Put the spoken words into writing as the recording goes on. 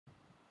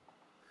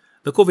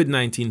The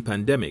COVID-19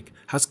 pandemic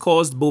has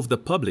caused both the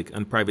public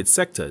and private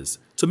sectors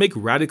to make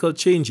radical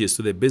changes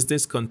to their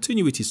business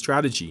continuity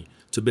strategy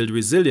to build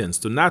resilience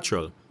to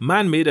natural,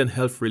 man-made and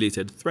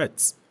health-related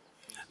threats.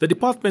 The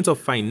Department of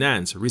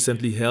Finance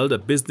recently held a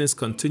business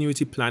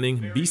continuity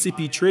planning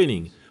BCP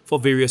training for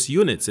various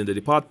units in the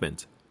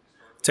department.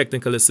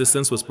 Technical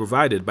assistance was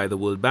provided by the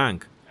World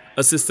Bank.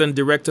 Assistant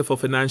Director for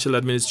Financial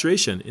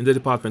Administration in the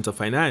Department of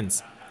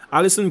Finance,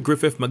 Alison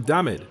Griffith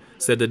McDermott,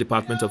 said the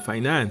Department of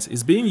Finance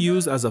is being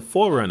used as a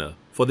forerunner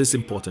for this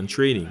important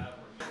training.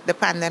 The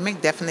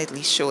pandemic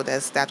definitely showed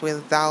us that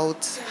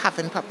without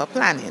having proper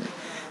planning,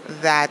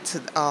 that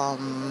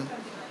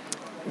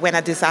when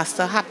a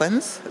disaster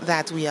happens,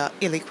 that we are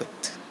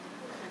ill-equipped.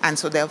 And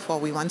so therefore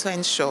we want to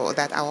ensure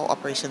that our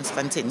operations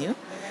continue.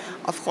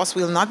 Of course,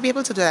 we'll not be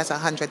able to do that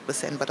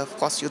 100%, but of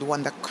course you'd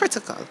want the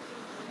critical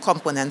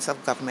components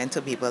of government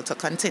to be able to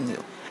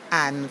continue.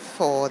 And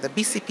for the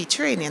BCP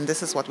training,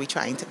 this is what we're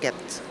trying to get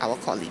our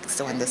colleagues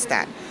to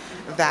understand,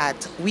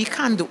 that we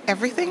can't do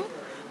everything,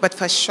 but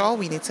for sure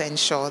we need to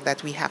ensure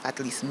that we have at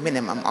least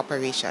minimum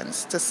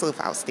operations to serve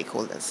our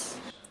stakeholders.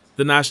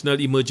 The National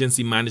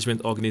Emergency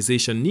Management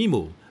Organization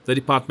NEMO, the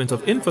Department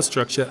of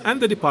Infrastructure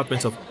and the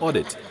Department of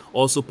Audit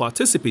also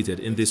participated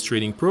in this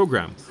training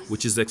program,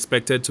 which is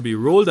expected to be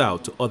rolled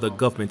out to other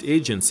government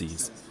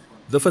agencies.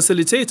 The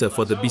facilitator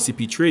for the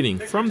BCP training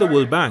from the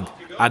World Bank,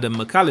 Adam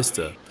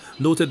McAllister,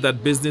 noted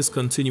that business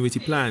continuity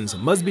plans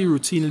must be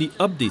routinely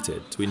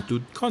updated to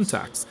include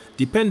contacts,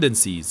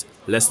 dependencies,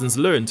 lessons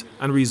learned,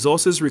 and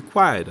resources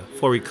required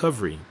for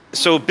recovery.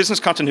 So business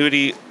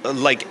continuity,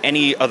 like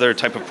any other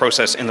type of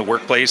process in the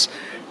workplace,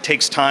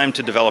 takes time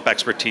to develop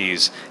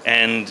expertise,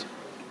 and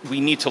we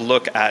need to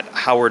look at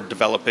how we're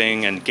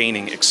developing and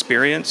gaining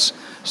experience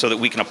so that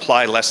we can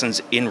apply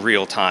lessons in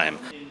real time.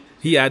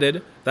 He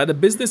added that the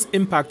business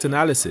impact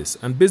analysis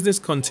and business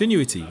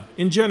continuity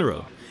in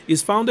general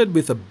is founded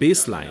with a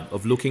baseline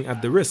of looking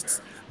at the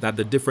risks that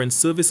the different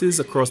services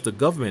across the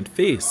government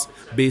face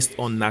based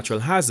on natural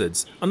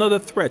hazards and other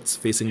threats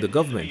facing the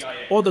government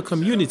or the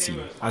community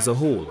as a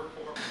whole.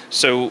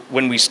 So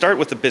when we start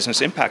with the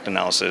business impact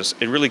analysis,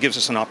 it really gives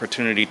us an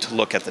opportunity to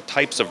look at the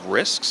types of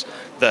risks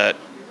that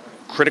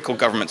critical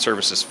government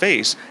services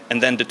face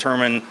and then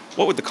determine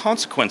what would the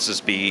consequences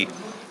be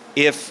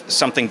if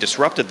something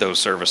disrupted those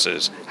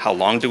services. How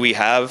long do we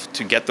have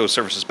to get those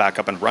services back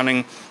up and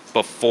running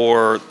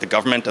before the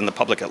government and the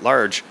public at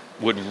large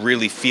would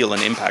really feel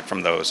an impact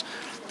from those?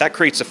 That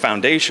creates a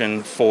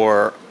foundation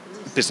for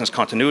business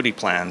continuity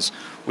plans,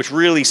 which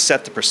really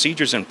set the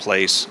procedures in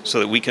place so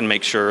that we can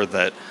make sure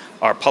that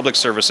our public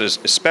services,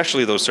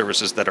 especially those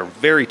services that are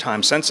very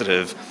time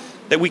sensitive,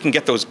 that we can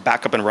get those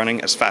back up and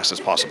running as fast as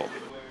possible.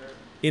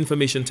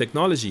 Information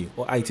technology,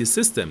 or IT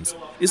systems,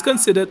 is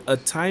considered a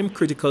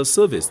time-critical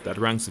service that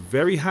ranks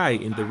very high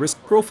in the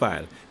risk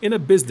profile in a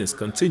business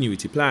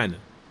continuity plan.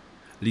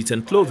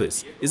 Leighton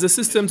Clovis is a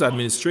systems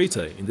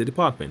administrator in the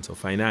Department of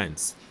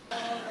Finance.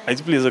 IT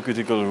plays a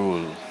critical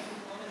role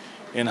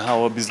in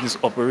how a business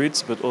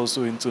operates, but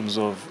also in terms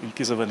of, in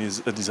case of a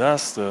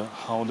disaster,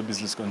 how the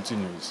business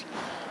continues.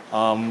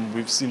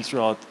 We've seen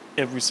throughout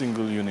every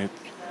single unit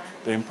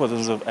the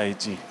importance of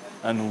IT,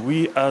 and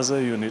we as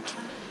a unit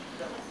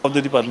of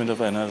the Department of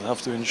Finance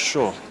have to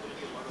ensure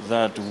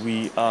that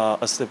we are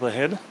a step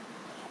ahead,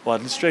 or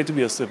at least try to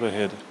be a step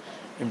ahead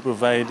in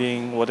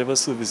providing whatever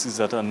services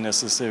that are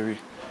necessary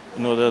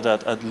in order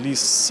that at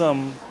least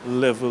some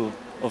level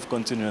of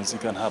continuity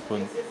can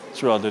happen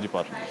throughout the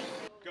department.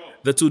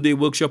 The two-day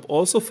workshop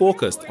also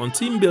focused on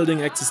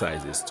team-building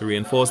exercises to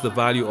reinforce the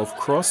value of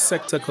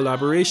cross-sector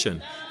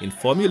collaboration in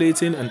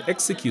formulating and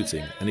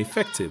executing an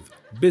effective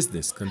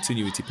business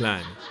continuity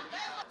plan.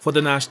 For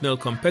the National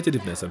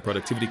Competitiveness and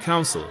Productivity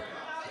Council,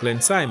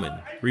 Glenn Simon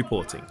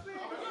reporting.